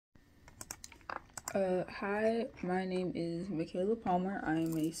Hi, my name is Michaela Palmer. I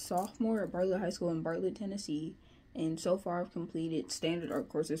am a sophomore at Bartlett High School in Bartlett, Tennessee, and so far I've completed standard art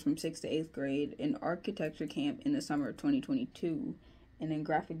courses from 6th to 8th grade, an architecture camp in the summer of 2022, and a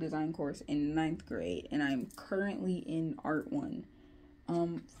graphic design course in 9th grade, and I'm currently in Art 1.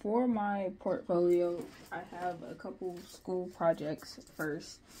 For my portfolio, I have a couple school projects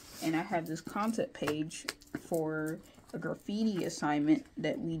first, and I have this concept page for a graffiti assignment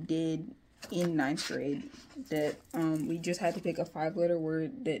that we did in 9th grade that we just had to pick a 5-letter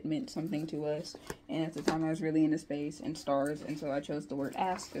word that meant something to us, and at the time I was really into space and stars, and so I chose the word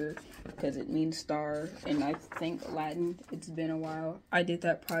aster because it means star, and I think Latin. It's been a while. I did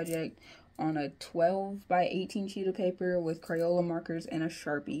that project on a 12 by 18 sheet of paper with Crayola markers and a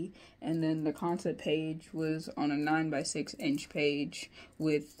Sharpie, and then the concept page was on a 9 by 6 inch page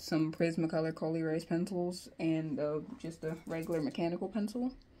with some Prismacolor coal erase pencils and just a regular mechanical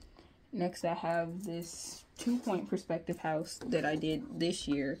pencil. Next, I have this 2-point perspective house that I did this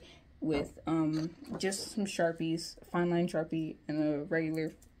year with just some Sharpies, fine line Sharpie, and a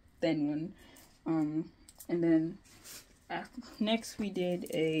regular thin one. And then next we did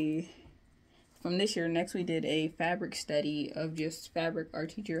a fabric study of just fabric our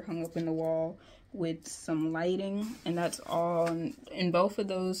teacher hung up in the wall with some lighting, and that's all. And both of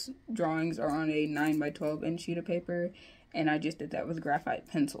those drawings are on a 9 by 12 inch sheet of paper, and I just did that with graphite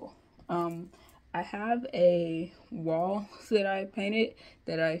pencil. I have a wall that I painted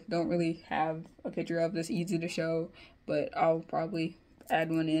that I don't really have a picture of that's easy to show, but I'll probably add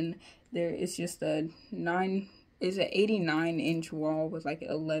one in there. It's just an 89-inch wall with like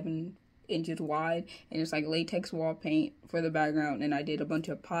 11 inches wide, and it's like latex wall paint for the background, and I did a bunch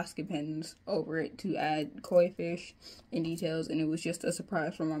of Posca pens over it to add koi fish and details, and it was just a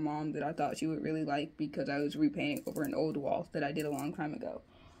surprise from my mom that I thought she would really like because I was repainting over an old wall that I did a long time ago.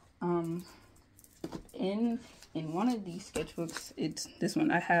 In one of these sketchbooks, it's this one,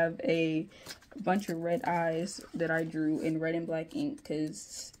 I have a bunch of red eyes that I drew in red and black ink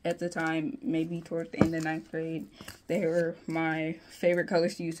because at the time, maybe towards the end of 9th grade, they were my favorite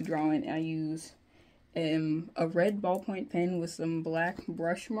colors to use to draw in. I use a red ballpoint pen with some black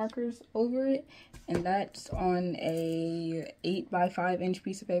brush markers over it, and that's on a 8 by 5 inch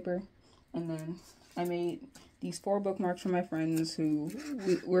piece of paper. And then I made these 4 bookmarks for my friends who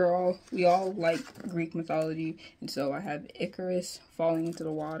we all like Greek mythology, and so I have Icarus falling into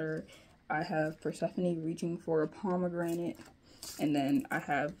the water, I have Persephone reaching for a pomegranate, and then I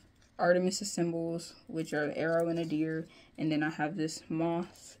have Artemis's symbols, which are an arrow and a deer, and then I have this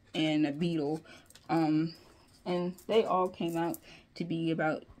moth and a beetle, and they all came out to be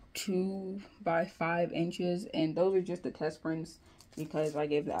about 2 by 5 inches, and those are just the test prints because I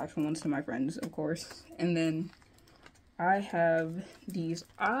gave the actual ones to my friends, of course. And then I have these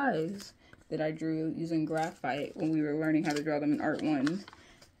eyes that I drew using graphite when we were learning how to draw them in Art 1.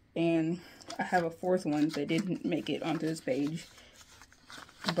 And I have a 4th one that didn't make it onto this page,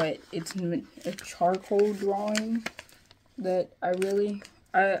 but it's a charcoal drawing that I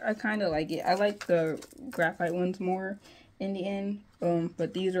kind of like it. I like the graphite ones more in the end,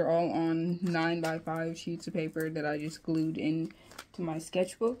 but these are all on 9 by 5 sheets of paper that I just glued in to my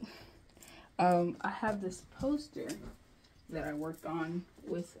sketchbook. I have this poster that I worked on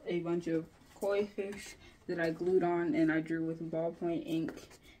with a bunch of koi fish that I glued on, and I drew with ballpoint ink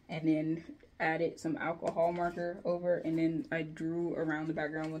and then added some alcohol marker over, and then I drew around the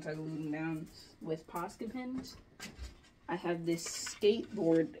background once I glued them down with Posca pens. I have this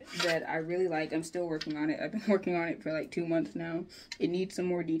skateboard that I really like. I'm still working on it. I've been working on it for like 2 months now. It needs some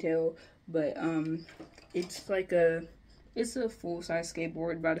more detail, but it's a full-size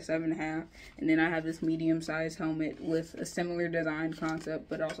skateboard, about a 7.5, and then I have this medium-sized helmet with a similar design concept,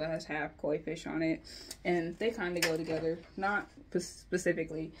 but also has half koi fish on it, and they kind of go together, not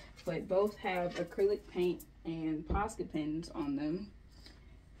specifically, but both have acrylic paint and Posca pens on them.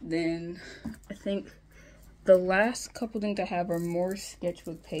 Then I think the last couple things I have are more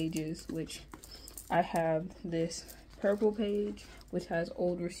sketchbook pages, which I have this purple page, which has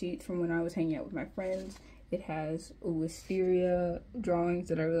old receipts from when I was hanging out with my friends. It has wisteria drawings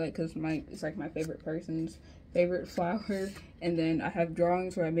that I really like because it's like my favorite person's favorite flower. And then I have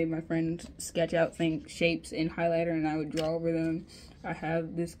drawings where I made my friends sketch out shapes in highlighter and I would draw over them. I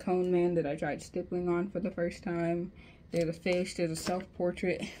have this cone man that I tried stippling on for the first time. There's a fish. There's a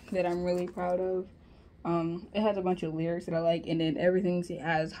self-portrait that I'm really proud of. It has a bunch of lyrics that I like, and then everything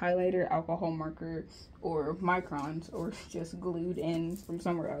has highlighter, alcohol marker, or microns, or just glued in from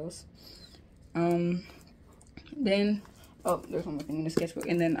somewhere else. Then, there's one more thing in the sketchbook.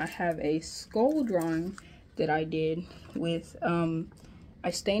 And then I have a skull drawing that I did with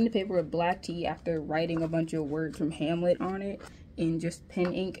I stained the paper with black tea after writing a bunch of words from Hamlet on it in just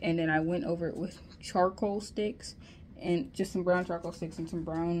pen ink, and then I went over it with charcoal sticks and just some brown charcoal sticks and some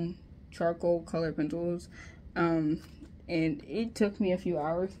brown charcoal color pencils. And it took me a few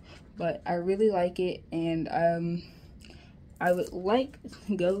hours, but I really like it, and I would like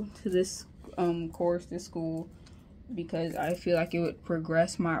to go to this course, this school, because I feel like it would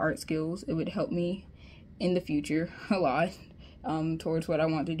progress my art skills. It would help me in the future a lot towards what I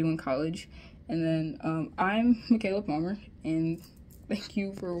want to do in college. And then I'm Michaela Palmer, and thank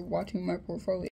you for watching my portfolio.